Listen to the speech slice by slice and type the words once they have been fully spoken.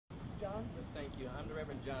Thank you. I'm the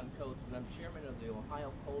Reverend John Coates, and I'm chairman of the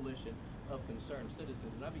Ohio Coalition of Concerned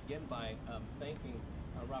Citizens. And I begin by thanking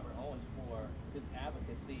Robert Owens for his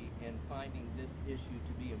advocacy in finding this issue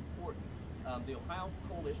to be important. The Ohio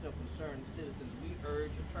Coalition of Concerned Citizens, we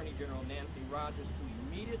urge Attorney General Nancy Rogers to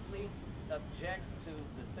immediately object to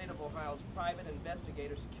the state of Ohio's private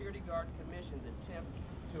investigator security guard commission's attempt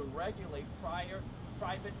to regulate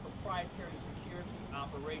private proprietary security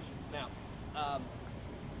operations. Now,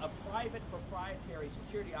 a private proprietary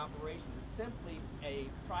security operations is simply a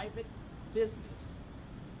private business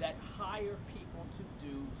that hire people to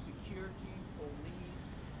do security, police,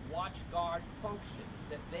 watch guard functions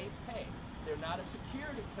that they pay. They're not a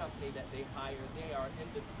security company that they hire. They are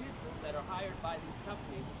individuals that are hired by these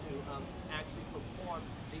companies to actually perform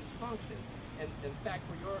these functions. And in fact,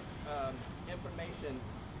 for your information,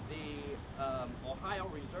 the Ohio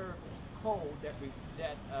Reserve Code that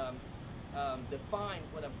defines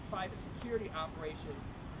what a private security operation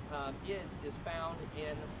is found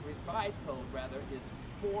in revised code, rather, is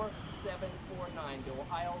 4749. The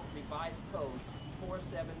Ohio Revised Code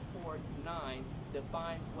 4749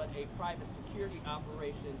 defines what a private security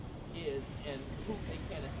operation is and who they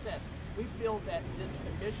can assess. We feel that this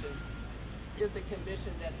commission is a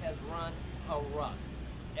commission that has run amok.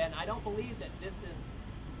 And I don't believe that this is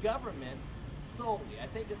government solely. I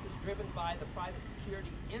think this is driven by the private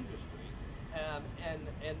security industry and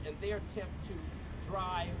their attempt to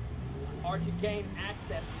drive or to gain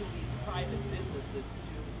access to these private businesses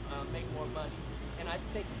to make more money. And I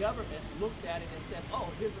think government looked at it and said,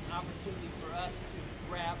 oh, here's an opportunity for us to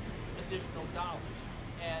grab additional dollars.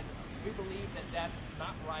 And we believe that that's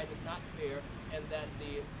not right, it's not fair, and that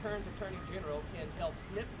the current Attorney General can help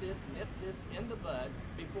nip this in the bud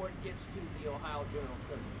before it gets to the Ohio General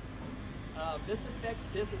Assembly. This affects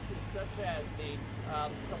businesses such as the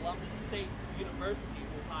Columbus State University,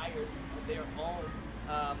 who hires their own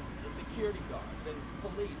security guards and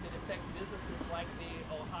police. It affects businesses like the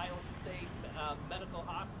Ohio State Medical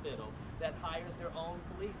Hospital that hires their own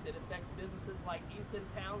police. It affects businesses like Easton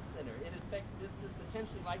Town Center. It affects businesses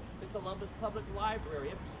potentially like the Columbus Public Library.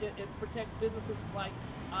 It protects businesses like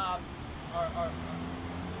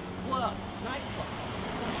clubs, nightclubs,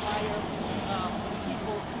 hire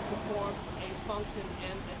people to perform a function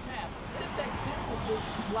and a task. It affects businesses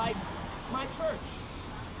like my church,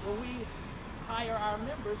 where we hire our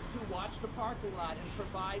members to watch the parking lot and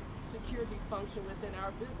provide security function within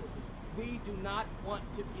our businesses. We do not want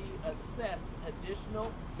to be assessed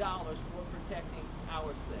additional dollars for protecting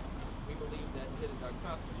ourselves. We believe that it is our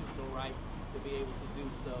constitutional right to be able to do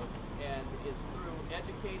so, and it's through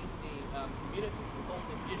educating the community to hope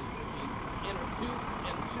this issue will be introduced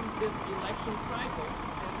into this election cycle,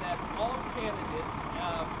 and that all candidates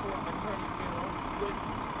for Attorney General would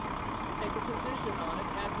take a position on it,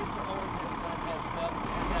 as Mr. Owens has done as well,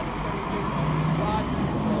 and that Attorney General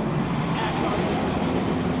Rogers will act on this.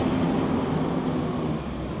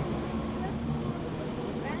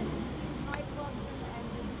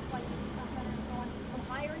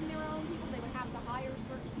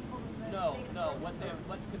 No.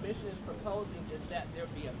 What the commission is proposing is that there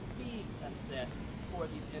be a fee assessed for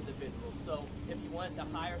these individuals. So if you wanted to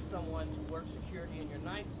hire someone to work security in your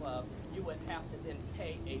nightclub, you would have to then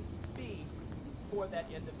pay a fee for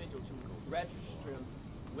that individual to register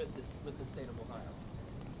with the state of Ohio.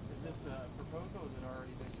 Is this a proposal, or has it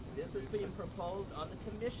already been? This is being proposed on the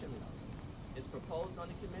commission level. It's proposed on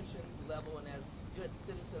the commission level, and as good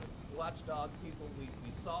citizen watchdog people, we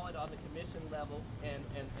saw it on the commission level, and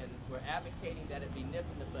we're advocating that it be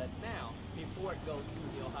nipped in the bud now before it goes to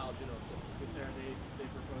the Ohio General Assembly. Are they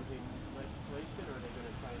proposing legislation, or are they going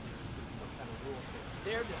to try and do some kind of rule change?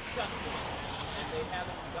 They're discussing it, and they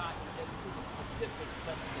haven't gotten into the specifics,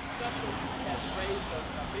 but the discussion has raised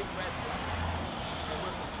a big red flag, and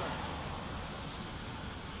we're concerned.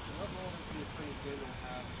 What role does the Attorney General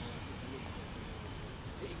have for the commission?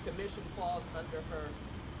 The commission falls under her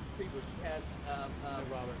previous. She has a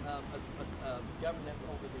governance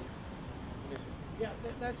over the commission. Yeah,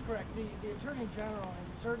 that's correct. The Attorney General, in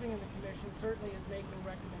serving in the commission, certainly is making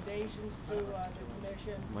recommendations to the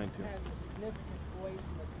commission. Mine too. Has a significant voice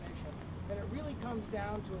in the commission. And it really comes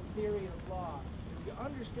down to a theory of law. If you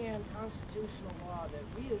understand constitutional law, that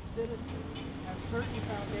we as citizens have certain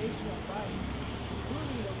foundational rights,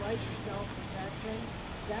 including the right to self-protection,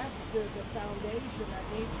 that's the foundation that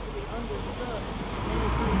needs to be understood.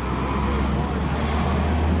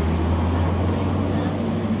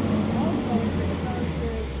 Also, because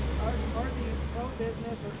are these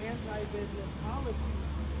pro-business or anti-business policies?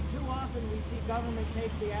 Too often we see government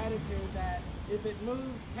take the attitude that if it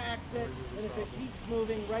moves, tax it, and if it keeps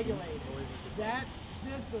moving, regulate it. That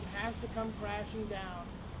system has to come crashing down.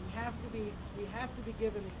 We have to be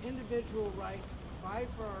given the individual right to provide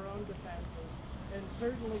for our own defenses, and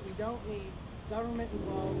certainly we don't need government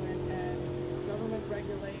involvement and government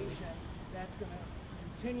regulation that's going to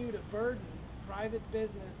continue to burden private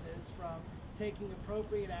businesses from taking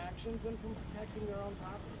appropriate actions and from protecting their own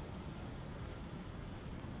property.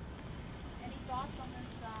 Any thoughts on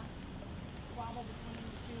this squabble between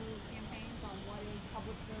the two campaigns on what is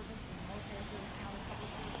public service and what is county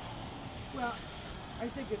public service? Well, I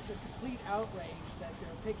think it's a complete outrage that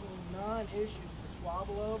they're picking non-issues to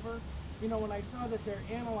squabble over. You know, when I saw that they're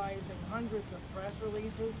analyzing hundreds of press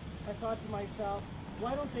releases, I thought to myself,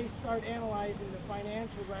 why don't they start analyzing the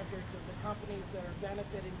financial records of the companies that are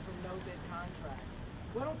benefiting from no-bid contracts?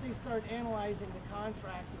 Why don't they start analyzing the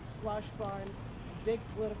contracts of slush funds and big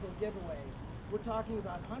political giveaways? We're talking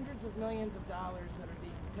about hundreds of millions of dollars that are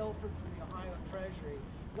being pilfered from the Ohio Treasury.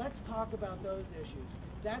 Let's talk about those issues.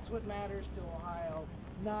 That's what matters to Ohio,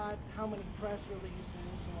 not how many press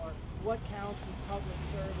releases or what counts as public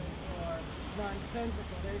service or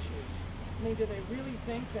nonsensical issues. I mean, do they really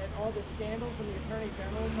think that all the scandals in the Attorney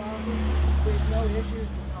General's office, there's no issues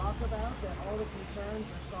to talk about, that all the concerns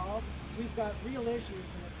are solved? We've got real issues,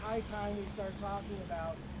 and it's high time we start talking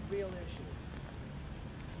about real issues.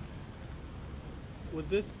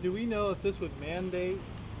 Do we know if this would mandate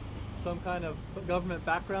some kind of government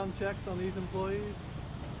background checks on these employees?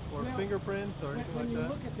 Or fingerprints or anything like that? When you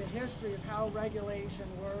look at the history of how regulation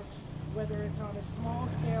works, whether it's on a small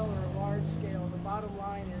scale or a large scale, the bottom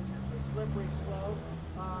line is it's a slippery slope.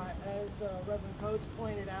 As Reverend Coates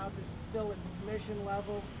pointed out, this is still at the commission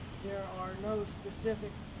level. There are no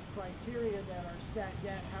specific criteria that are set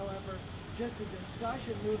yet. However, just a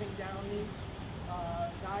discussion moving down these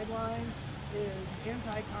guidelines is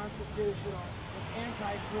anti-constitutional, it's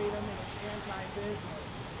anti-freedom, and it's anti-business.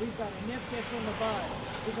 We've got to nip this in the bud,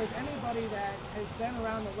 because anybody that has been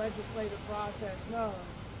around the legislative process knows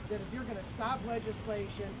that if you're going to stop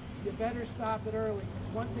legislation, you better stop it early, because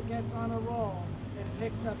once it gets on a roll and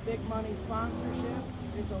picks up big money sponsorship,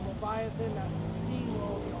 it's a leviathan that will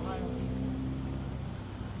steamroll the Ohio people.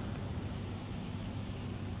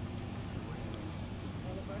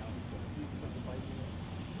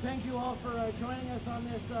 Thank you all for joining us on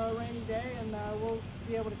this rainy day, and we'll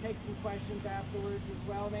be able to take some questions afterwards as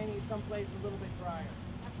well, maybe someplace a little bit drier.